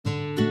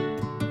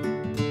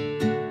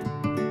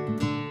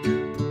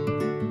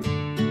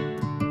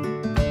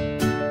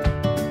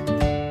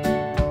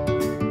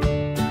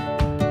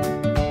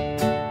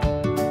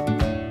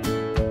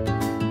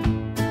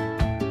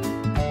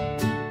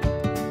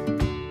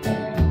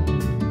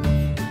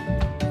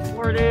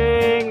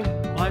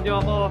Samahan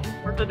niyo ako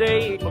for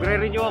today.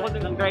 Magre-renew ako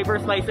ng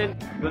driver's license.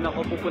 Doon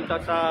ako pupunta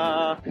sa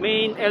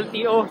main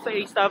LTO sa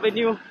 8th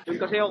Avenue. Doon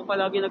kasi ako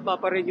palagi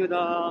nagpaparenew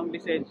ng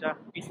lisensya.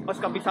 Mas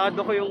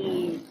kabisado ko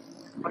yung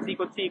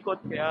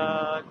pasikot-sikot. Kaya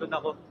doon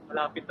ako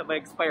malapit na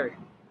ma-expire.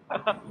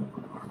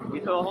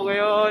 Dito ako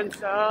ngayon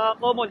sa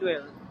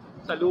Commonwealth.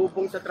 Sa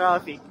lubong sa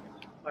traffic.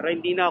 Para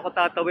hindi na ako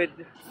tatawid.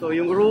 So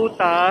yung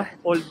ruta,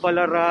 Old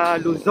Balara,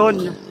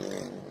 Luzon.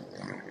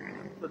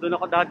 So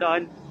doon ako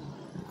dadaan.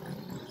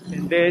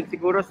 And then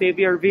siguro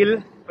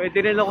Xavierville. Pwede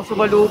rin ako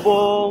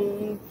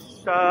sumalubong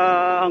sa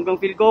hanggang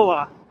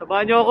Philcoa.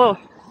 Samahan niyo ako.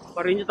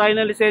 Parenew tayo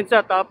ng lisensya.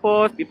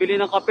 Tapos bibili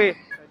ng kape.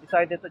 I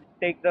decided to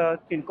take the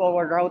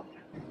Philcoa route.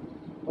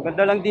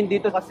 Maganda lang din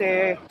dito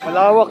kasi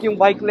malawak yung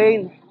bike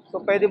lane. So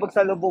pwede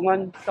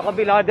magsalubungan. Sa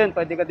kabila din,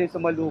 pwede ka din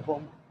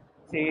sumalubong.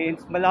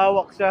 Since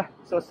malawak siya,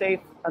 so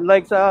safe.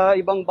 Unlike sa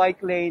ibang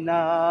bike lane na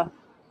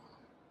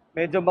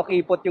medyo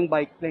makipot yung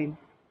bike lane.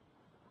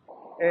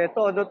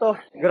 Eto, ano to?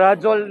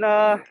 Gradual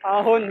na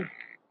ahon.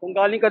 Kung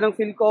galing ka ng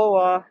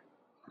Philcoa,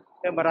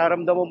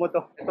 mararamdaman mo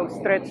to. Itong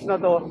stretch na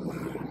to,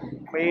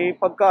 may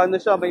pagka ano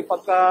siya, may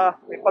pagka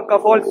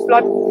false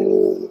flat.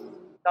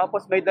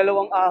 Tapos may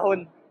dalawang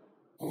ahon.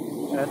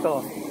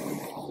 Eto.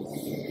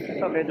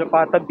 Ito, medyo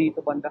patag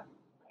dito banda.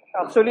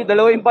 Actually,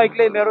 dalawa yung bike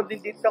lane. Meron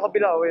din dito sa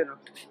kabila. No?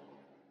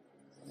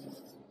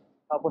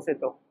 Tapos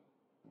ito.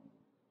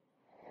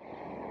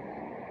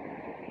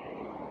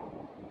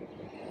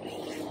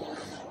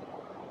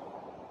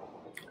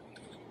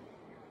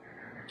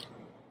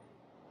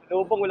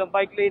 Lubong, walang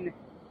bike lane.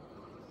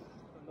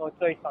 No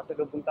choice,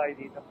 patulubong tayo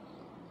dito.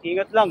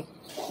 Ingat lang.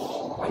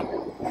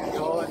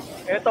 Yun.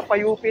 Eto,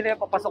 pa-UP na yan.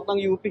 Papasok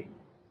ng UP.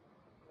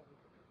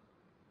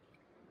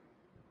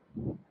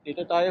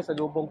 Dito tayo sa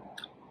lubong.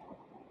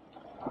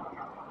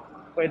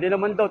 Pwede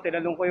naman daw,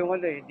 tinanong ko yung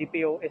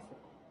DPOS.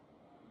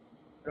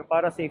 Pero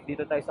para safe,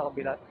 dito tayo sa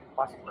kabila.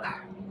 Pasok.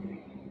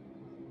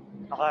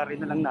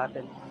 Nakarin na lang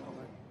natin.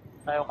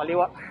 Tayo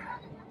kaliwa.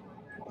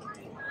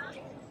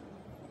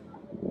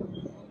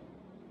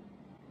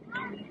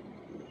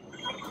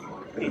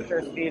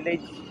 Teachers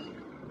Village.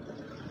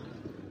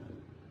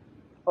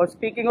 Oh,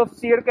 speaking of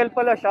circle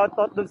pala,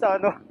 shoutout dun sa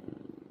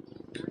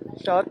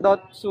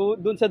shoutout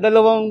dun sa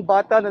dalawang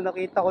bata na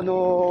nakita ko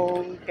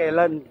nung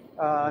kailan,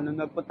 nung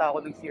nagpunta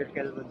ako ng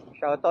circle.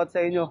 Shoutout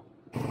sa inyo.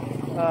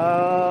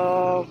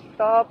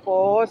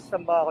 Tapos,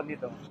 saan ba ako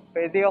dito?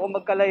 Pwede ako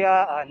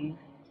magkalayaan,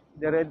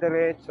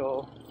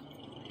 dire-diretso.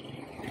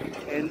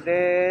 And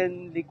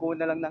then, liko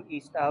na lang ng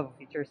East Ave,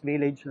 Teachers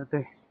Village na to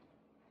eh.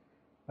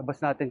 Labas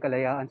natin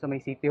kalayaan sa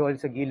may City Hall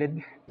sa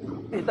gilid.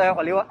 Dito tayo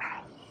kaliwa.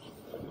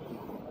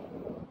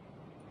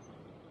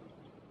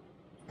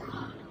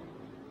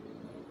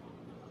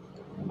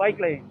 Bike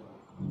lane.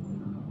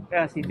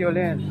 Ayan, City Hall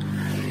yan.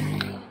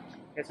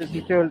 Kasi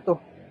City Hall to.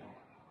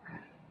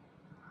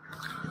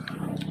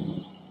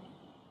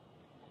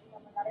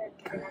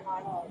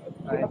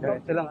 Ay,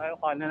 diretso lang. Ayaw,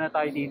 kanan na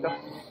tayo dito.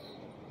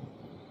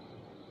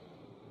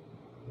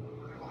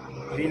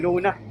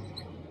 Lilo na.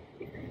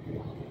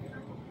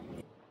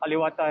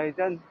 Kaliwa tayo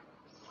dyan.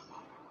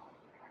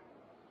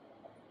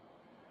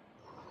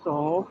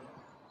 So,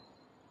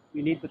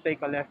 we need to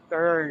take a left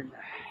turn.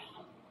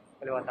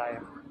 Kaliwa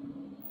tayo.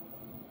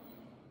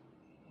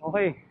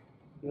 Okay.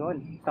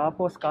 Yun.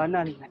 Tapos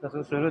kanan. Sa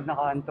susunod na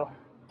kanto.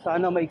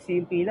 Sana maiksi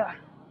yung pila.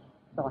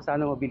 Saka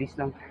sana mabilis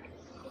lang.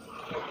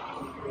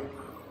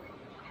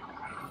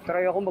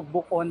 Try ako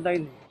mag-book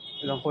online.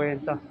 Walang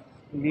kwenta.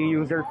 Hindi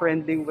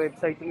user-friendly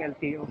website ng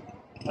LTO.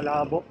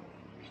 Malabo.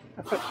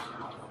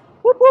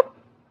 Whoop whoop!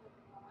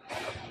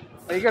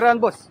 Ay,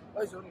 Errand, boss.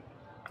 Ay, sorry.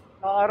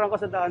 Nakakarang ka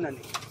sa daanan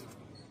eh.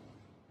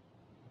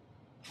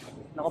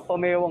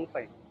 Nakapamewang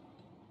pa eh.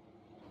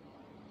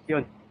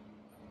 Yun.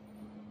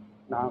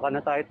 Nakaka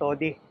na tayo,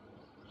 Todi.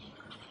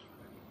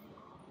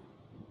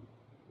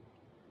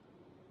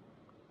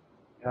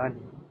 Yan.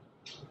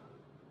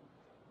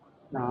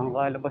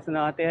 Nakakalabas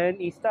na natin,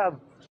 East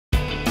Ave.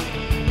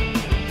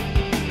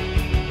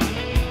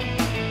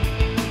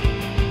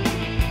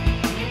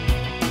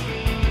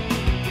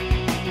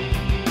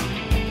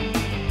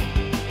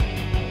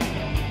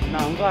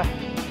 Nangka.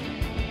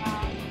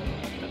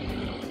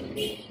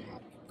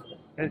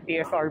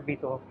 LTFRB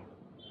to.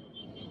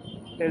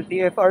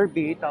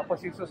 LTFRB, tapos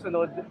yung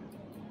susunod,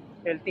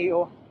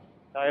 LTO.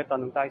 Tayo,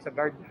 tanong tayo sa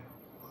guard.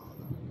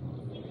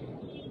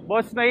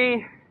 Boss,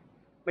 may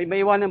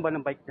iwanan ba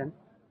ng bike dyan?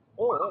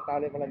 Oo,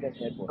 tali mo lang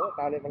desnet po.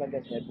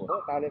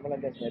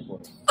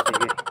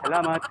 Sige,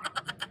 salamat.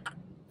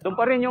 Doon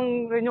pa rin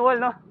yung renewal,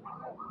 no?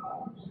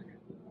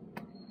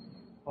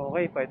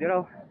 Okay, pwede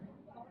raw.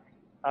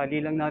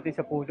 Tali lang natin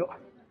sa pulo.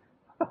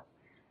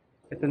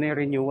 Ito na yung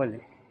renewal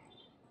eh.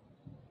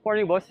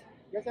 Morning, boss.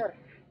 Yes, sir.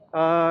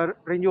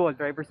 Renewal,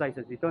 driver's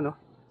license dito, no?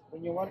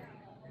 Renewal.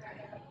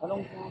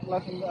 Anong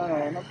klaseng,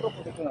 ng pro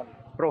professional?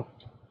 Pro.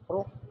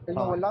 Pro?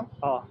 Renewal lang?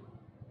 Oo.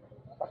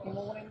 Pati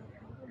mo muna yung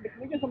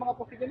bigyan dyan sa mga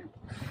professional.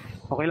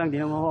 Okay lang, di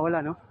na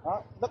mawawala, no?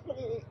 Ha?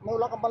 May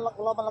wala kang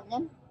balak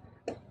yan?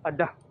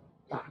 Ada.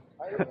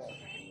 Ay,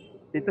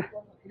 Dito.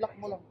 ilak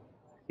mo lang.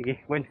 Sige,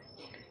 bueno.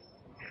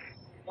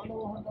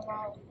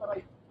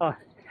 Ah,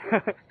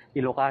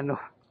 Ilocano.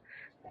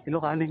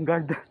 Ilocano yung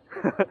guard.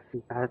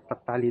 At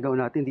pagtali daw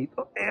natin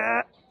dito.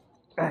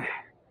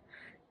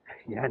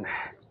 Yan.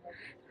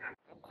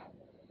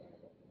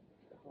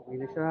 Okay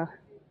na siya.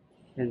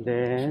 And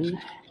then,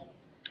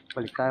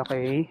 balik tayo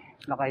kay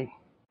Lakay.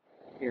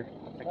 Here,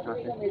 check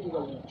natin.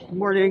 Good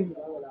morning.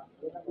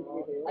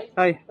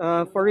 Hi,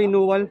 for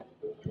renewal.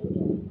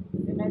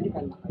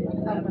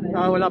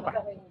 Wala pa.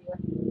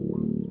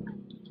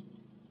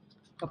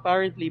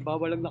 Apparently,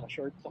 bawal lang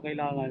naka-short. So,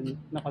 kailangan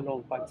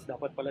naka-long pants.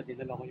 Dapat pala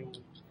dinala ko yung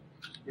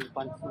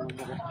pants na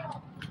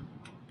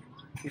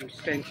yung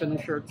extension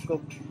ng shorts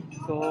ko.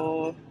 So,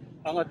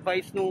 ang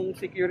advice nung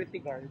security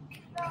guard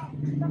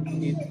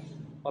is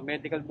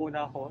pa-medical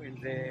muna ako and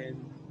then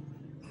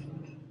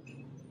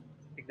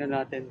tignan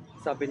natin.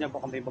 Sabi niya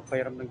baka may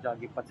magpairam ng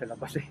jogging pants sa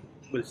labas eh.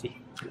 We'll see.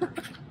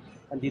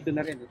 Andito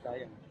na rin,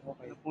 sayang.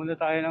 Okay. Muna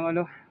tayo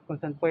ng kung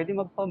saan pwede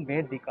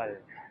magpa-medical.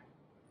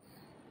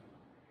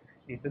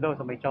 Dito daw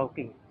sa may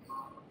Chowking.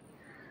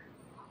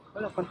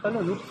 Wala,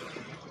 pantalon, no?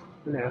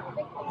 Wala.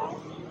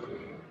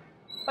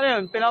 Ano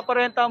yun?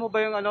 Pinaparenta mo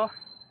ba yung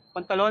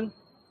pantalon?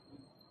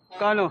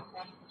 Magkano?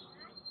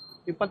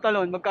 Yung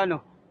pantalon, magkano?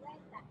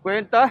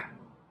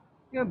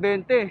 20? Yung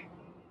 20.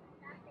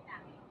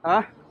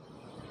 Ha?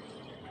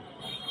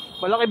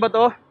 Malaki ba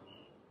to?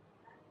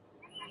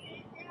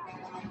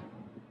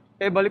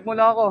 Balik mo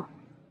na ako.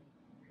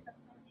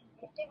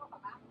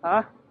 Ha?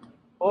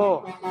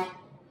 Oo.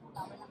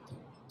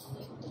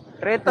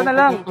 30 na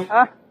lang,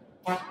 ha?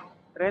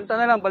 30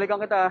 na lang, balikan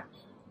kita,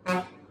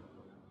 ha?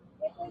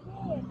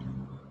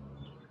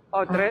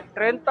 Oh, 30,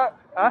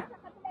 ha?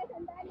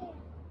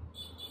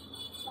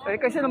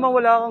 Kasi naman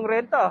wala kang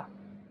renta.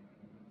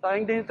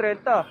 Sayang din yung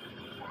 30.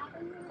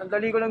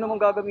 Sandali ko lang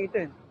naman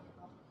gagamitin.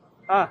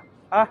 Ha?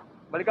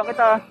 Balikan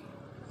kita, ha?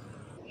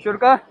 Sure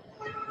ka?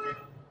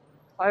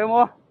 Ayaw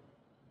mo?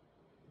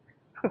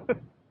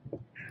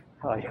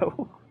 Ayaw.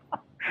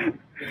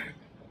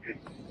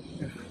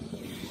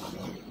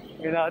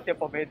 Ngayon natin,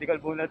 pa-medical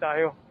muna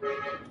tayo.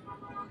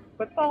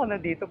 Ba't pa ako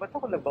nandito? Ba't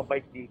ako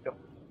nagbabike dito?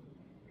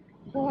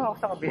 Ako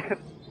sa kabila.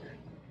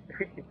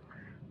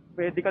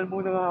 Medical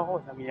muna nga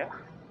ako. Namiya.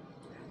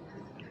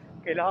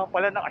 Kailangan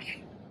pala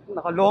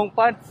naka-long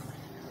pants.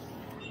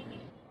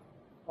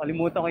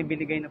 Kalimutan ko yung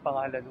binigay na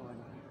pangalan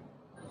ng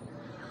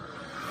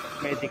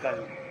medical.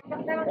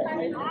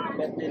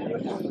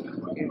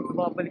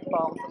 Babalik pa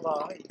ako sa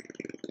bahay.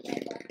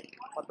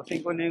 Patusin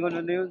ko na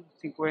yun.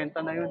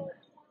 50 na yun.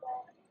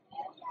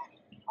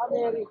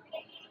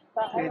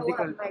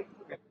 Medical.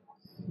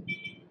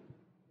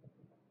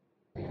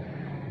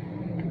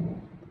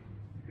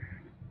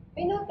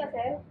 May note ka,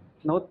 sir?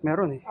 Note?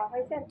 Meron eh.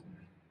 Okay, sir.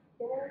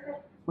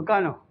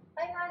 Magkano?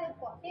 500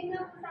 po. Same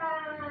lang sa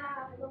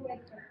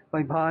website.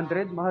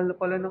 500? Mahal na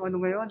pala ng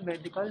ngayon,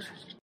 medical.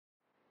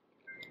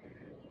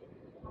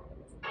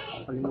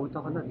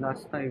 Kalimutan ko na,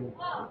 last time.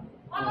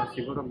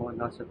 Siguro mga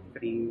nasa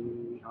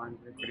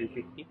 300,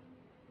 350.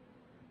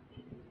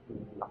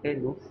 Laki,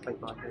 no?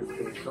 500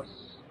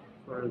 pesos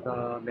for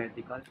the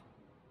medical.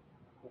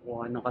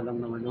 Kukuha na ka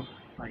lang ng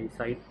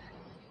eyesight.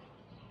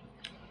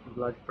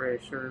 Blood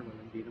pressure. Well,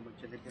 hindi naman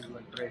siya yung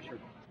blood pressure.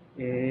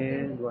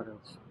 And what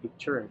else?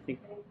 Picture, I think.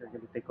 They're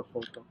gonna take a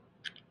photo.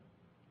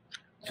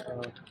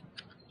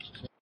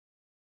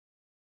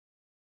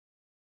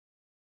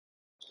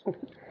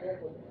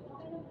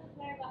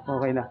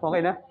 Okay na.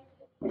 Okay na?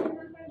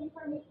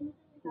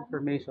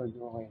 Information.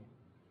 Okay.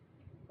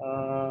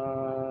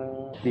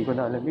 Hindi ko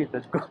na alam ito.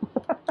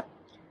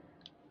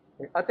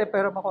 Ate,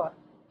 pera mo ako ah.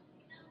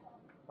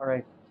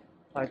 Alright.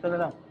 Ito na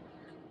lang.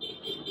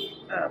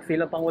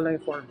 Fill up ko lang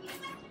yung form.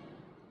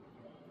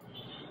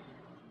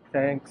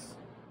 Thanks.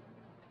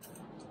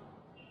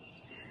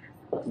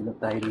 Fill up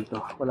tayo dito.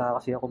 Wala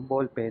kasi akong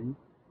ballpen.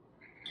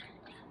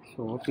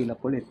 So, fill up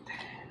ulit.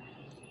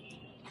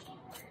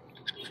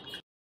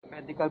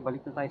 Medical,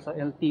 balik na tayo sa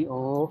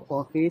LTO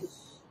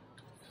office.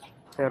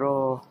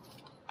 Pero,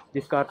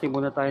 discarding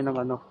muna tayo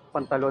ng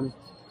pantalon.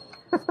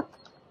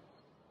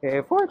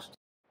 Effort!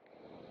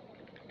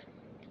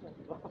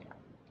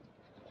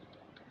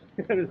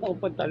 Meron akong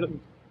pantalon.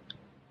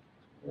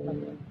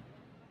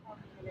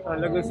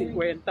 Talagang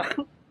 50.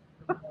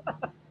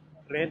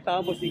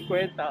 Renta mo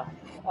 50.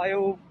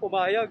 Ayaw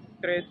pumayag,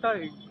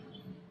 30 eh.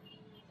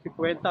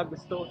 50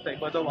 gusto, sa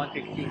iba daw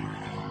 150.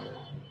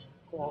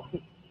 Oh.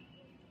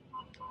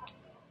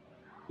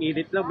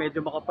 Init lang,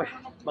 medyo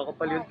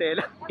makapal yung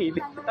tela.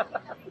 Init.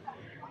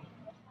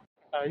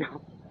 Ayaw.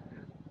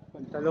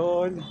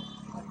 Pantalon.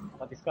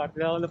 Nakadiscard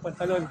na ako ng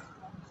pantalon.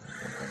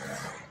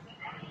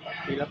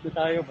 Fill up na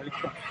tayo, balik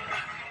pa.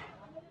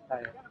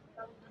 Tayo.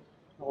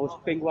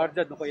 Nakausap ko yung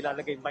guardia, doon ko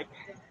ilalagay yung bike.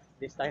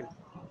 This time.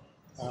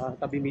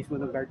 Tabi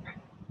mismo ng guard.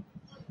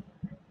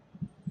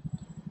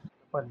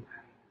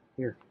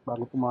 Here,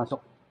 bago pumasok.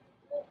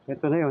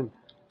 Ito na yun.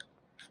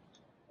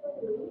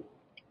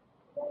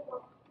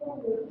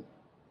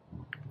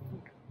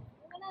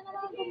 Wala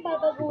naman kung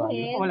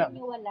babaguhin. Wala.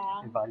 Renewal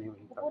lang.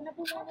 Evaluate. Buko na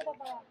po muna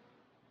baba.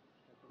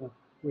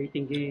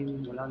 waiting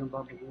game, wala nang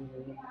babaguhin.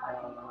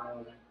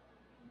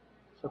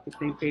 So,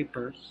 ito yung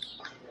papers.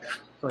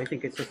 So, I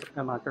think it's just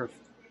a matter of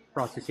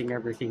processing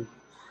everything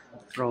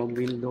from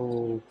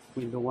window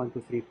 1 to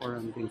 3, 4,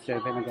 hanggang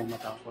 7 hanggang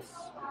matapos.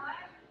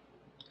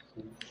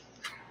 So,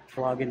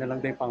 tawagin na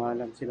lang din yung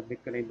pangalan. Sinubmit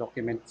ko na yung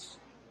documents.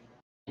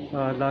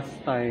 Last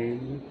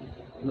time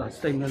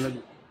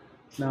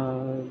na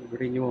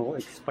renew ako,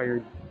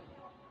 expired.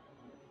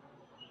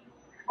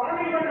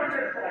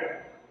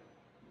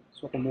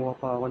 So, kumuha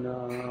pa ako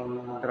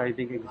ng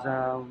driving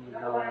exam.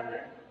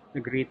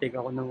 Nag-retake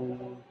ako ng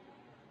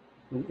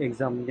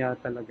exam niya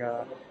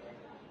talaga.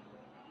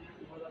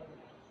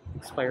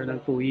 Expire ng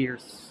 2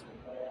 years.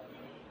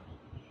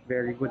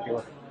 Very good,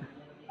 diba?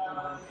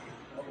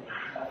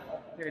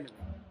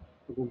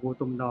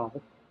 Nagugutom na ako.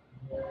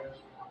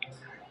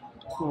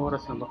 Anong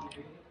oras na ba?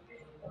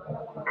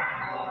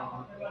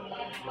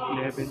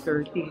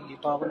 11:30. Hindi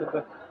pa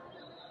ako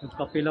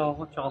nagkapila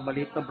ako. Tsaka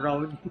maliit na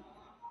brownie.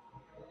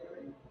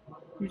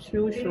 As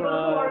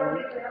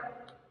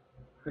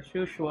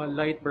usual,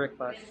 light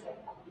breakfast.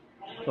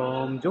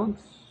 Tom Jones.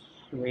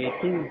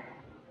 Waiting.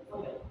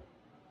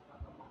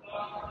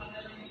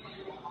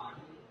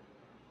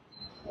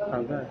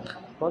 Agad.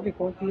 Probably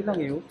konti lang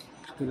yun.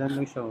 Ilan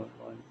lang siya.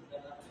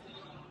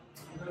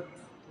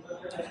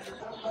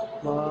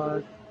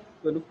 But,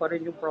 ganun pa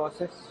rin yung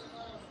process.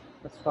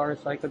 As far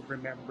as I could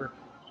remember.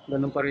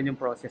 Ganun pa rin yung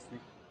process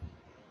niya.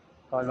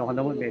 Kala ko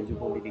naman medyo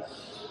bumilis.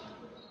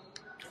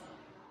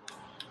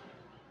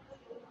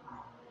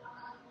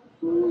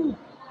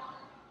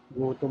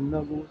 Gutom na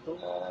gutom.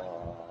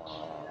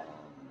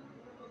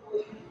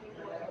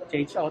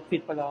 Change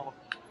outfit pala ako.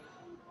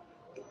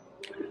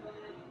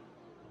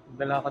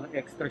 Dala ko ng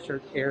extra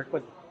shirt,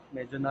 aircon.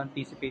 Medyo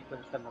na-anticipate ko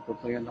na siya.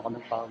 Natutuyan ako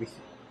ng pawis.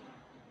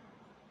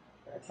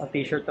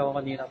 T-shirt ako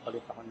kanina,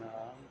 palit ako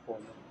ng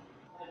polo.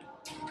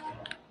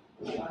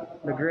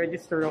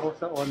 Nag-register ako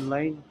sa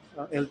online,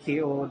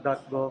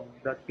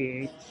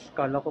 lto.gov.ph.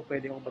 Kala ko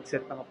pwede akong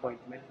mag-set ng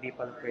appointment. Hindi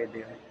pala pwede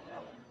yun.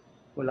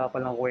 Wala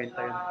palang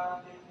kwenta yun.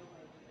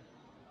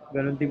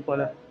 Ganon din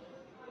pala.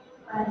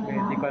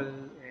 Medical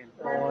and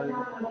all.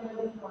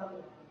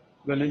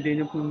 Ganon din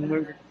yung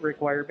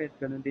requirement.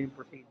 Ganon din yung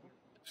procedure.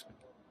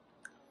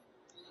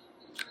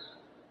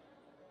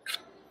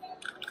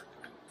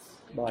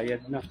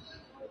 Bayad na.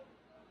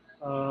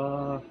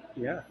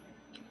 Yeah.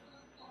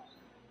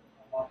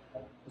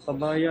 Sa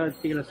bayad,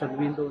 sila sa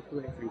window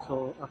 2 and 3.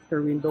 So,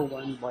 after window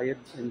 1, bayad,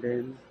 and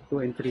then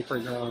 2 and 3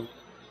 for the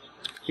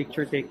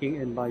picture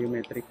taking and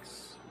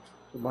biometrics.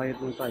 So,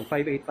 bayad mo tayo.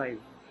 585.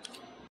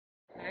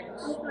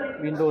 Next,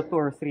 window 2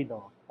 or 3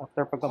 daw.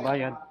 After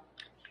pagkabayad,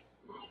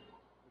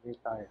 hindi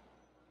tayo.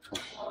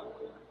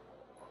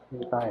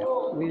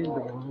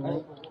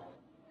 Window.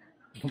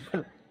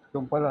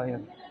 Doon pala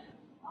yan.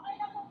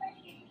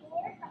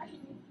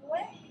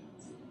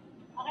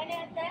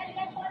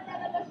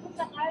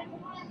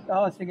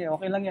 Oo, sige,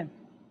 okay lang yan.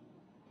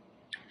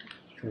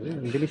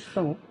 Ang bilis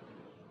lang, oh.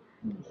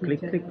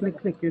 Click.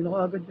 Yun ako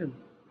agad yun.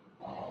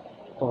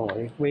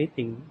 Okay,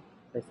 waiting.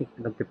 I think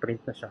nagpiprint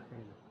na siya.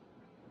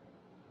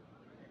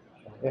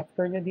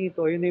 After niya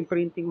dito, yun yung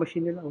printing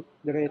machine nila, oh.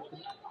 Diretso.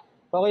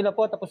 Okay na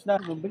po, tapos na.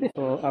 Ang bilis.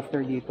 So, after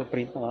dito,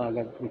 print na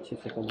agad, which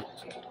is ito.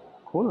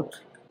 Cool.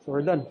 So,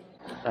 we're done.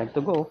 Time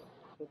to go.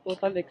 So,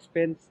 total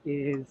expense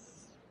is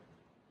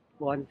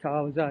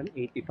 1,085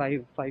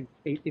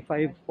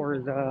 for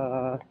the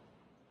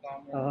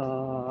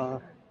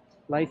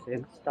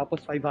license,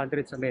 tapos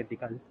 500 sa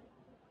medical.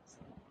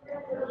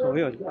 So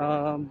yun,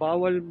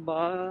 bawal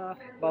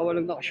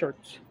lang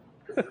naka-shorts.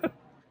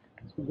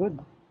 Good.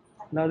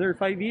 Another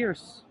 5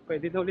 years.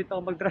 Pwede na ulit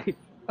ako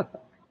mag-drive.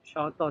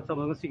 Shoutout sa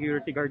mga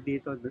security guard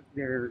dito.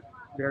 They're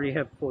very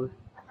helpful.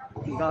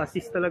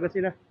 Nag-assist talaga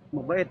sila.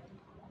 Mabait.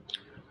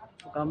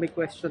 Kung may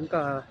question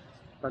ka,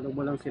 tanong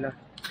mo lang sila.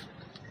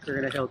 They're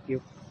gonna help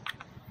you.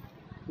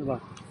 Diba?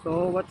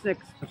 So, what's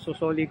next?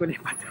 Susoli ko na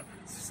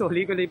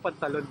yung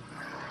pantalon.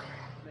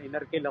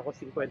 Na-inarkil ako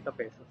 50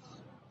 pesos.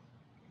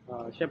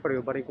 Siyempre,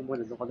 ubarin ko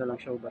muna. Doon ka na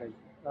lang siya ubarin.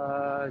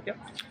 Yeah.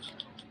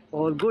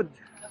 All good.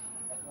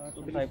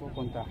 So, tayo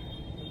pupunta.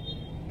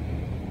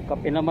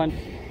 Kape naman.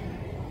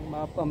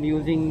 I'm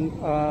using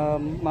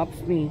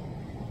Maps.me.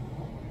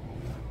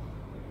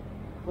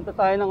 Punta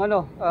tayo ng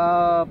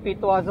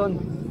Pitwazon.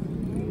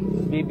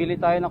 Bibili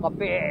tayo ng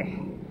kape.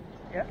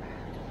 Yeah.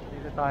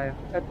 Tayo.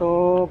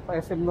 Ito, pa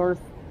SM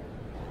North,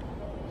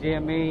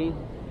 GMA,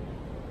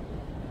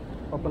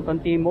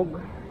 papuntang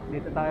Timog.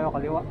 Dito tayo,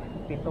 kaliwa,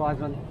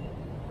 Pitwazon,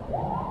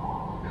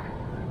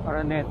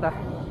 Araneta.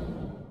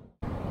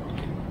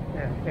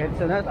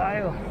 EDSA na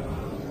tayo.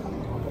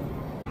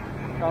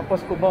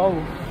 Tapos Cubao,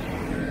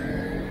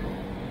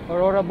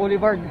 Aurora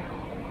Boulevard.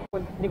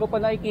 Hindi ko pa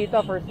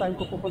nakikita, first time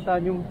ko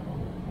pupuntahan yung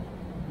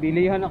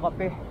bilihan ng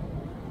kape.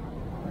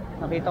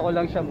 Nakita ko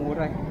lang siya,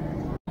 mura eh.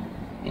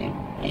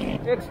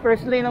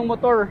 Express lane ng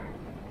motor.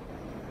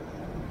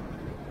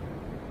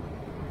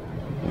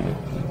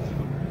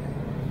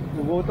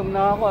 Gugutom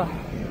na ako.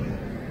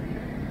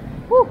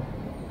 Woo!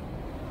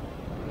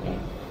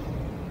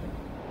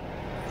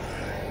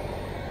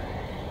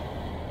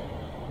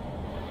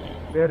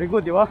 Very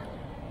good, di ba?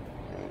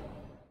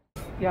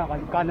 Yeah,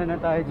 kanan na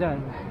tayo dyan.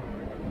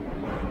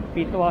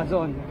 Pitwa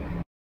zone.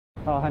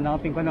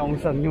 Hanapin ko na kung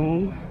saan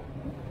yung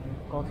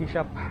coffee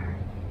shop.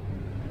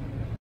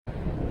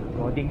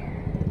 Cody.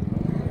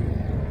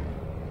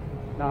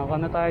 Nakaka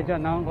na tayo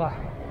dyan, nakaka.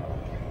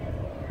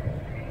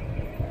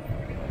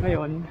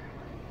 Ngayon,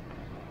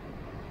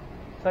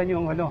 saan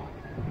yung ano?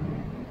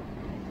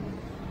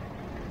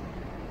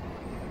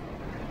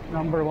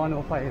 Number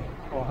 105.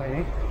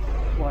 Okay.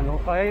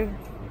 105.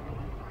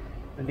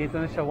 Nandito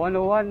na siya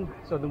 101.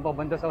 So doon pa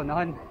banda sa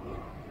unahan.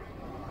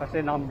 Kasi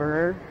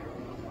number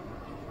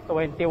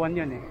 21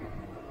 yun eh.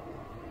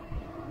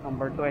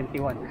 Number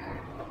 21.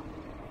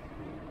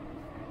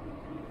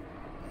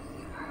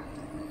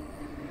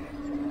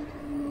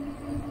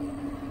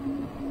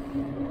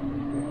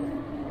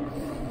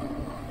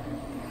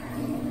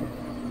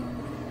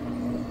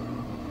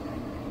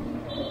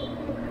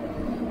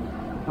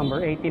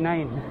 Number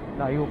 89.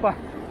 Layo pa.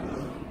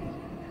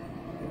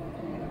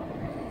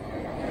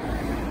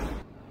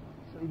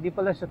 So hindi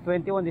pala siya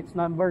 21. It's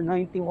number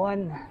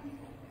 91.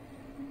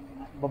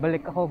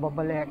 Babalik ako,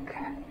 babalik.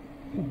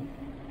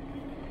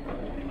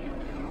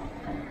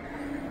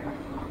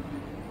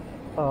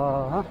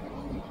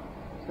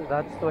 So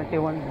that's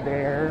 21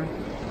 there.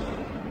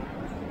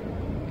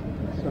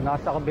 So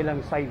nasa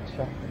kabilang side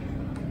siya.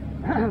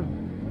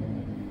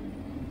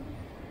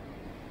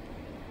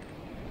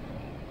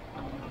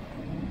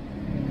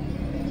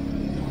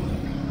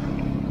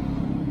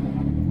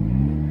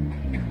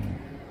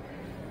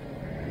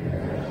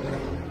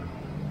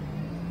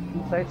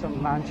 Inside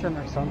some mansion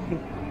or something.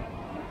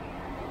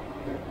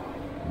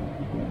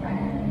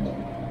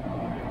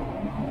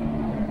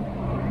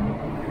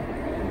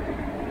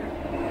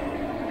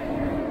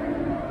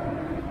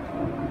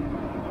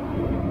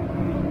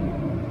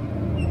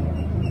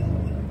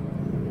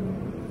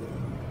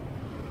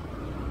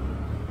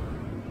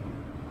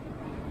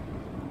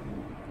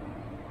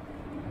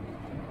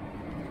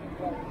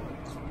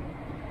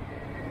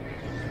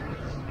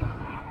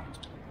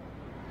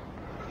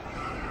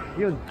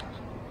 Yun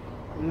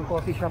yung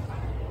coffee shop.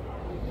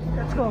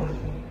 Let's go.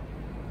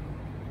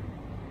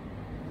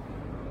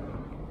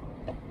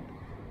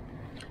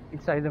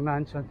 Inside the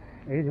mansion.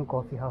 Ayun yung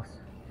coffee house.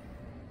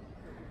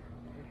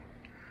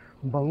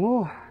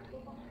 Bango.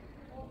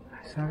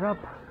 Sarap.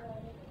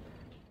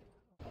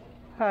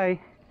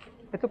 Hi.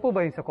 Ito po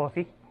ba yung sa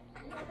coffee?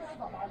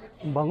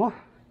 Bango.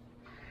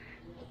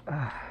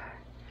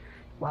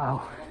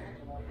 Wow.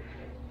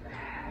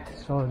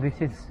 So this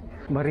is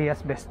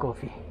Maria's best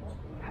coffee.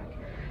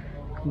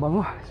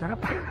 Bango,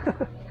 sarap.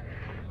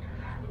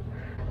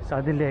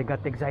 Suddenly I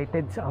got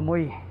excited sa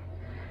amoy.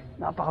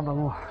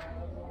 Napakabango.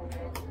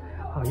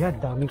 Oh yan,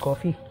 daming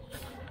coffee.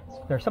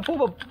 There's saan po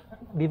ba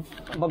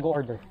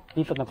mag-order?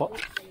 Dito na po.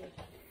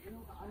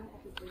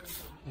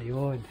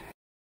 Ayun.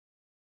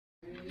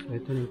 So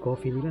ito yung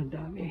coffee nila,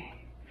 dami.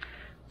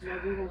 There,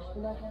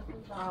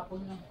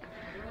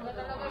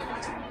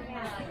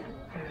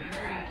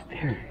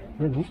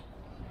 yan o.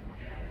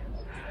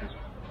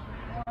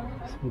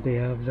 So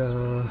they have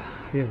the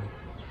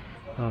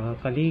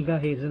Kaliga,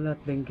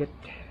 Hazelnut, Benguet,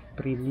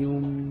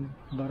 Premium,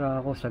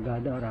 Barako,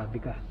 Sagada,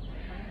 Arabica.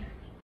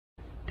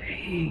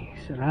 Dang,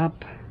 sarap.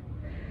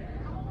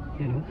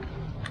 Yan o.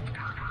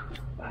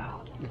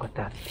 Wow, look at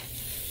that.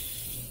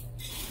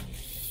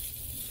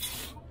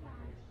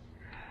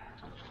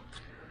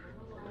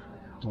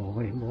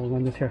 Okay, mukhang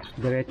ano siya.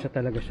 Diretso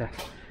talaga siya.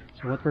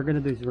 So what we're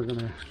gonna do is we're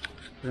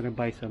gonna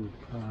buy some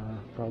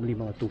probably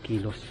mga 2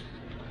 kilos.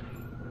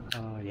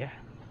 Yeah.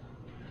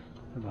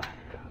 Diba?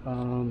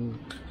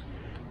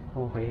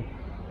 Okay.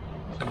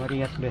 So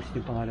Maria's Best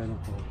yung pangalan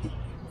ng coffee.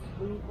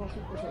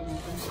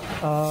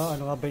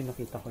 Ano nga ba yung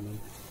nakita ko nun?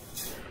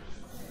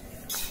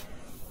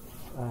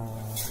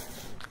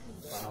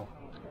 Wow.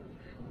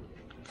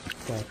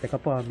 So, teka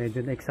po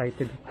medyo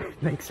na-excited.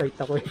 Na-excite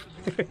ako eh.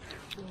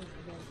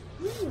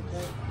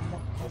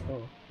 Ito,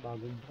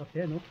 bagong bukas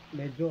yan, oh.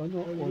 Medyo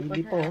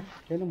oily po.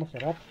 Yan ang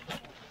masarap.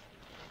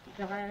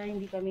 Saka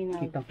hindi kami na...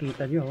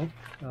 Kitang-kita nyo,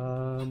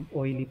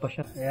 oily pa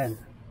siya. Ayan.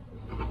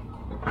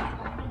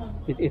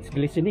 It's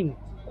glistening.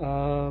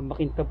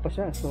 Makintab pa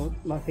siya. So,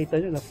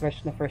 makita nyo na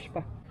fresh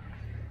pa.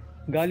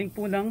 Galing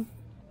po ng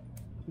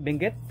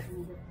Benguet.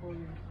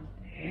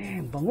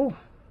 Bango.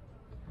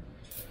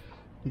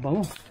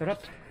 Bango. Sarap.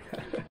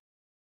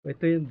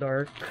 Ito yung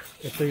dark.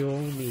 Ito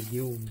yung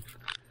medium.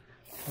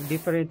 Ang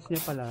difference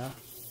niya pala,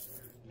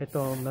 ito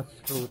mas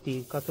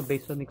fruity. Kaso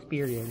based on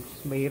experience,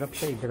 mahirap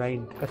siya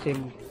i-grind. Kasi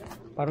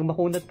parang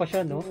makunat pa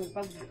siya, no?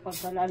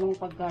 Lalong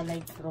pagka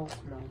light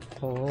roast lang.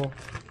 Oo.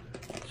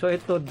 So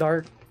ito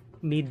dark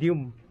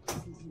medium.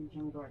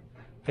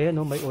 Ayan,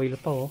 no? May oil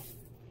pa, oh.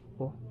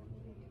 Oh.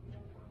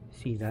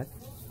 See that?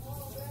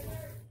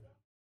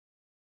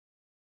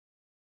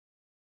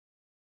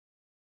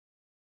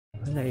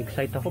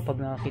 Na-excite ako pag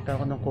nakakita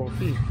ako ng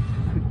coffee.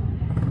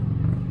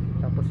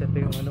 Tapos ito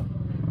yung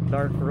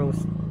dark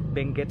roast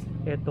Benguet.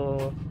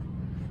 Ito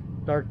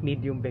dark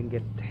medium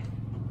Benguet.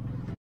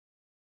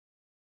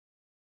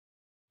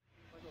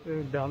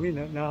 Dami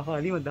na,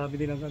 nakakaliw, ang dami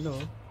din ng ano,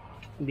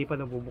 hindi pa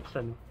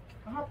nabubuksan.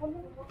 Kahapon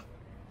lang po.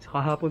 Sa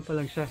kahapon pa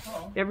lang siya.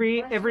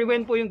 Every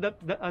when po yung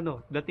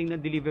dating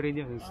ng delivery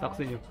niyo, yung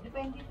stocks niyo.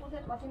 Depende po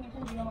sir, kasi minsan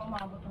hindi naman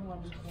umabot ng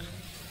 1 week.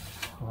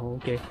 Oh,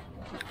 okay.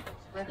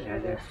 Fresh Yeah,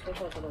 yeah.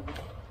 ito talaga.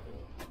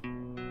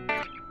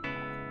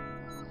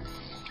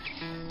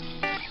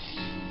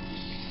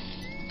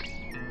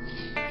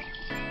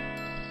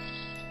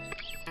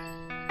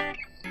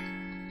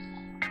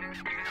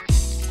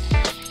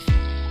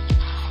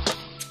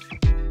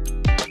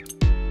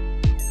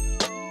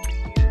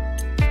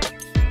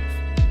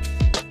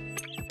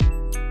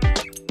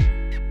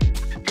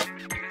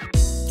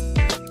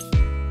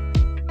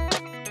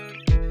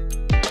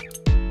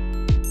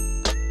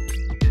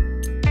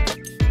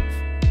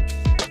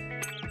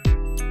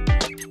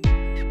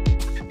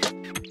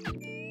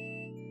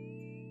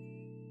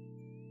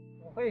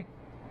 Okay.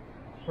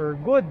 We're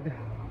good.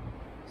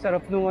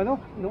 Sarap nung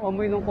nung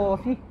amoy ng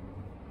coffee.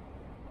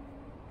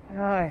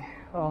 Ay,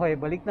 okay,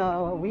 balik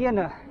na. Uwian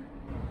na.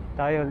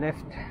 Tayo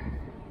left.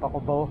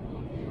 Pakubaw.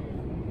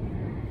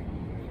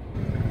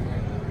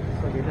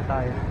 So dito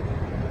tayo.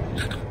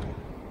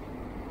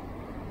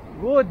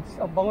 Goods,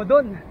 ang bango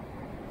doon.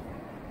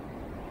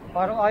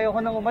 Parang ayaw ko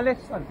nang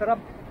umalis. Ang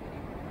sarap.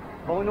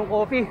 Bango ng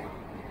coffee.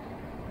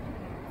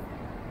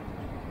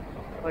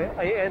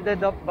 I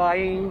ended up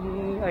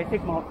buying, I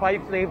think, mga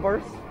 5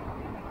 flavors,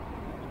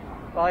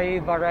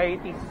 5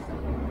 varieties.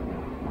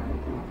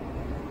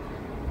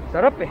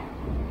 Sarap eh.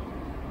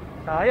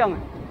 Sayang,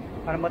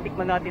 para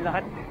matikman natin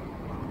lahat.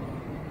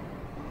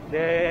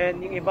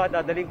 Then, yung iba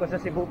dadalhin ko sa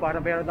Cebu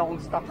para meron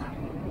akong stock.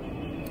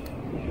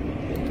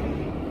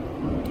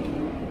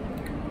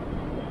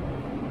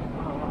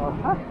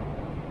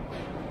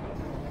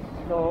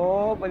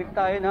 So, balik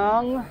tayo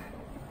ng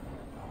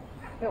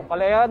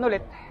Kalayaan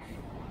ulit.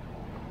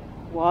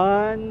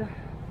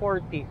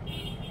 1:40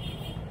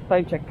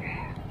 time check.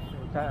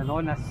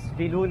 Nas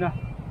Viluna.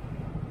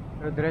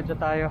 Pero diretso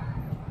tayo.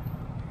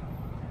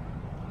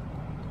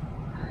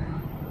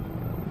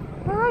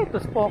 Ay, ito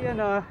spok.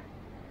 Yan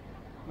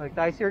balik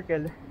tayo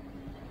circle.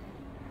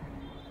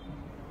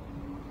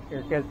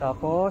 Circle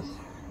tapos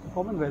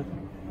Commonwealth.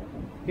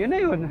 Yun na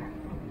yun.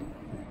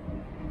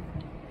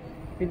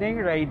 Yun na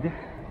yung ride.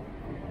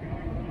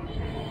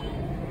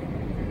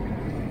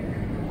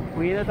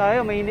 Uwi na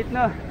tayo, mainit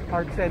na.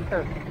 Park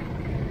Center.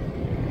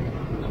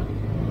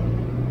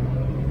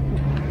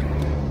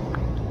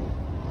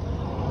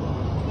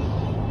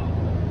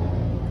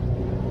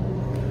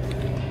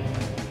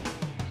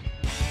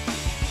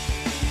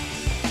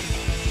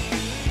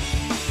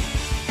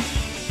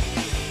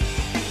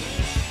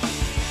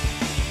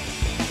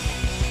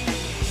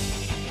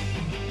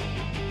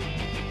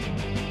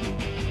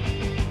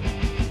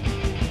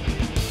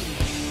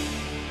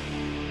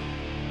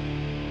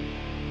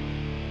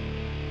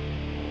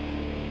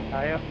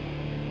 Tayo.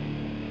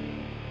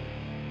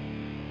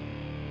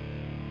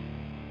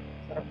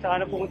 Sarap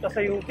sana pumunta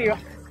sa UP.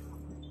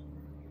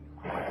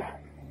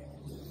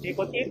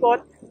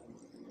 Ikot-ikot.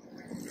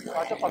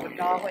 Kaso pagod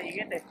na ako,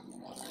 ingit eh.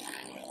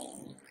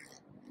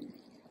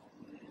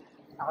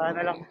 Saka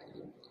na lang.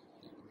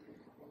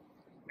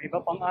 May iba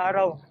pang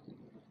araw.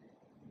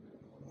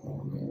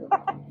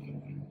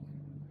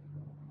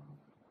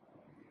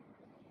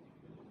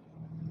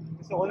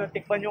 Gusto ko nang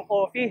tikman yung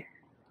coffee.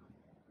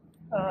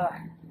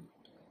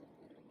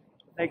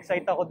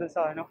 Na-excite ako dun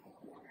sa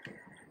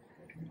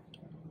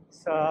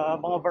sa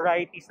mga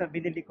varieties na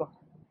binili ko.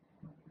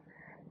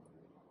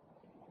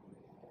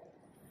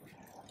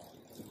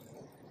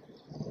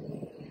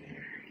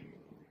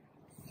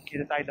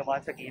 Dito tayo dumaan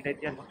sa gilid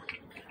yan.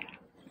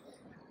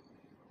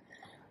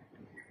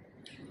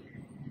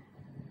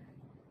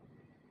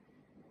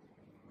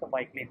 Sa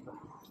bike lane to.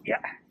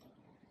 Yeah.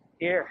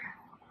 Here.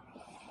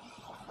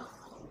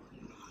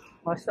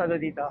 Mas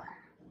dito.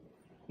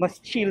 Mas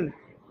chill.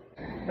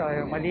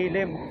 Tayo,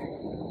 malilim.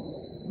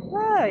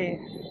 Ay!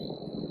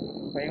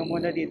 Pahinga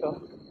muna dito.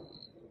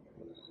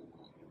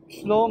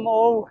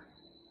 Slow-mo.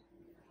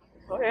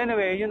 So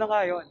anyway, yun na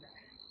nga yun.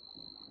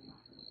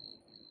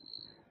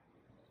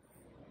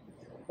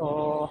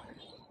 So,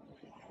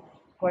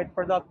 quite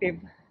productive.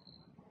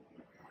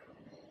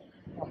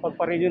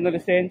 Napagpa-renew na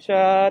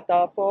lisensya.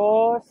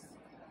 Tapos,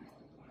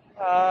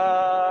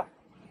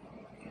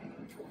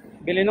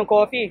 bili ng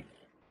coffee.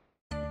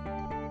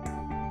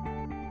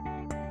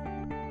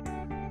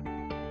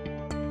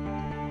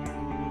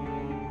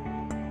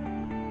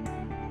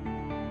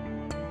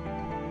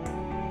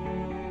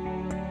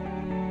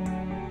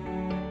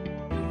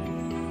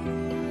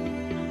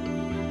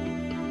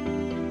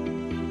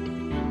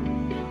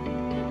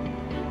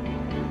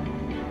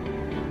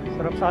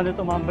 Sarap sana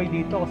tumambay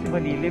dito kasi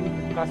malilim,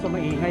 kaso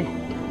maingay.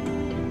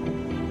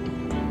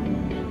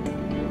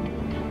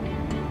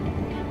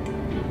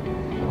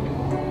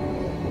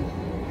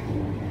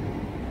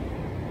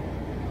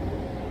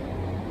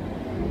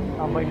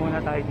 Tambay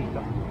muna tayo dito.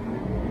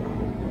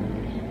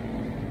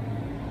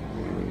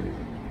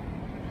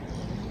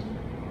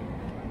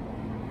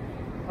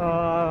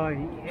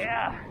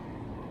 Yeah!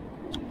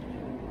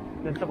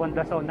 Doon sa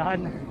banda sa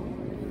unahan.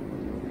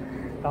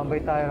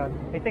 Tambay tayo ron.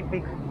 I think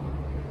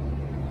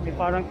may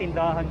parang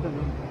tindahan doon.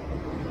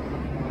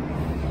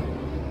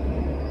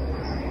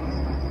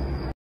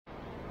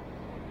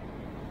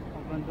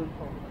 Hanggang doon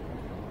po.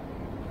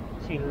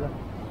 Chill lang.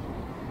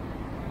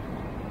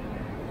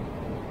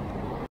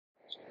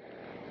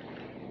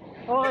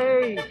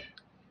 Okay!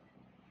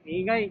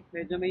 Maingay.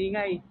 Medyo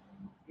maingay.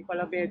 Hindi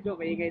pala medyo.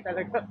 Maingay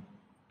talaga.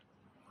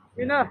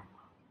 Yun na.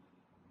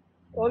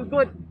 All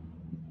good.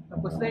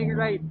 Tapos na yung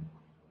ride.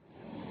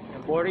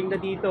 Boring na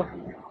dito.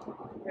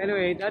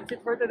 Anyway, that's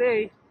it for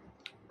today.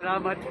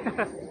 Salamat.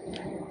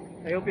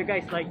 I hope you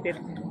guys liked it.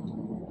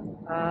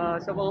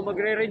 Sa mga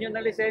magre-renew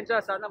na lisensya,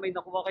 sana may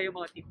nakuha kayo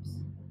mga tips.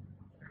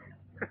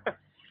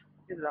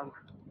 Yun lang.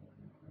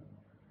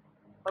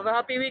 Have a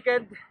happy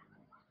weekend.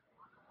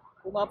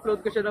 Kung ma-upload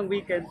ko siya ng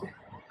weekend.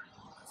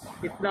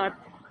 If not,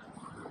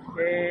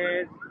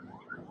 then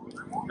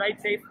ride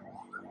safe.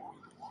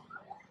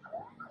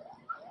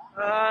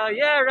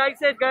 Yeah, ride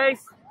safe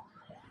guys.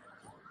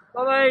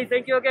 Bye-bye.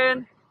 Thank you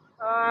again.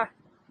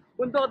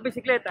 Bundok at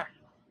bisikleta.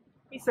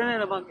 Isa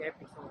na namang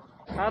episode.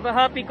 Have a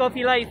happy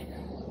coffee life.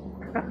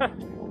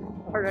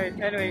 Alright,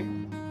 anyway.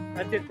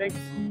 That's it.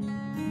 Thanks.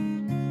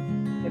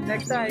 Till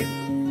next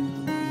time.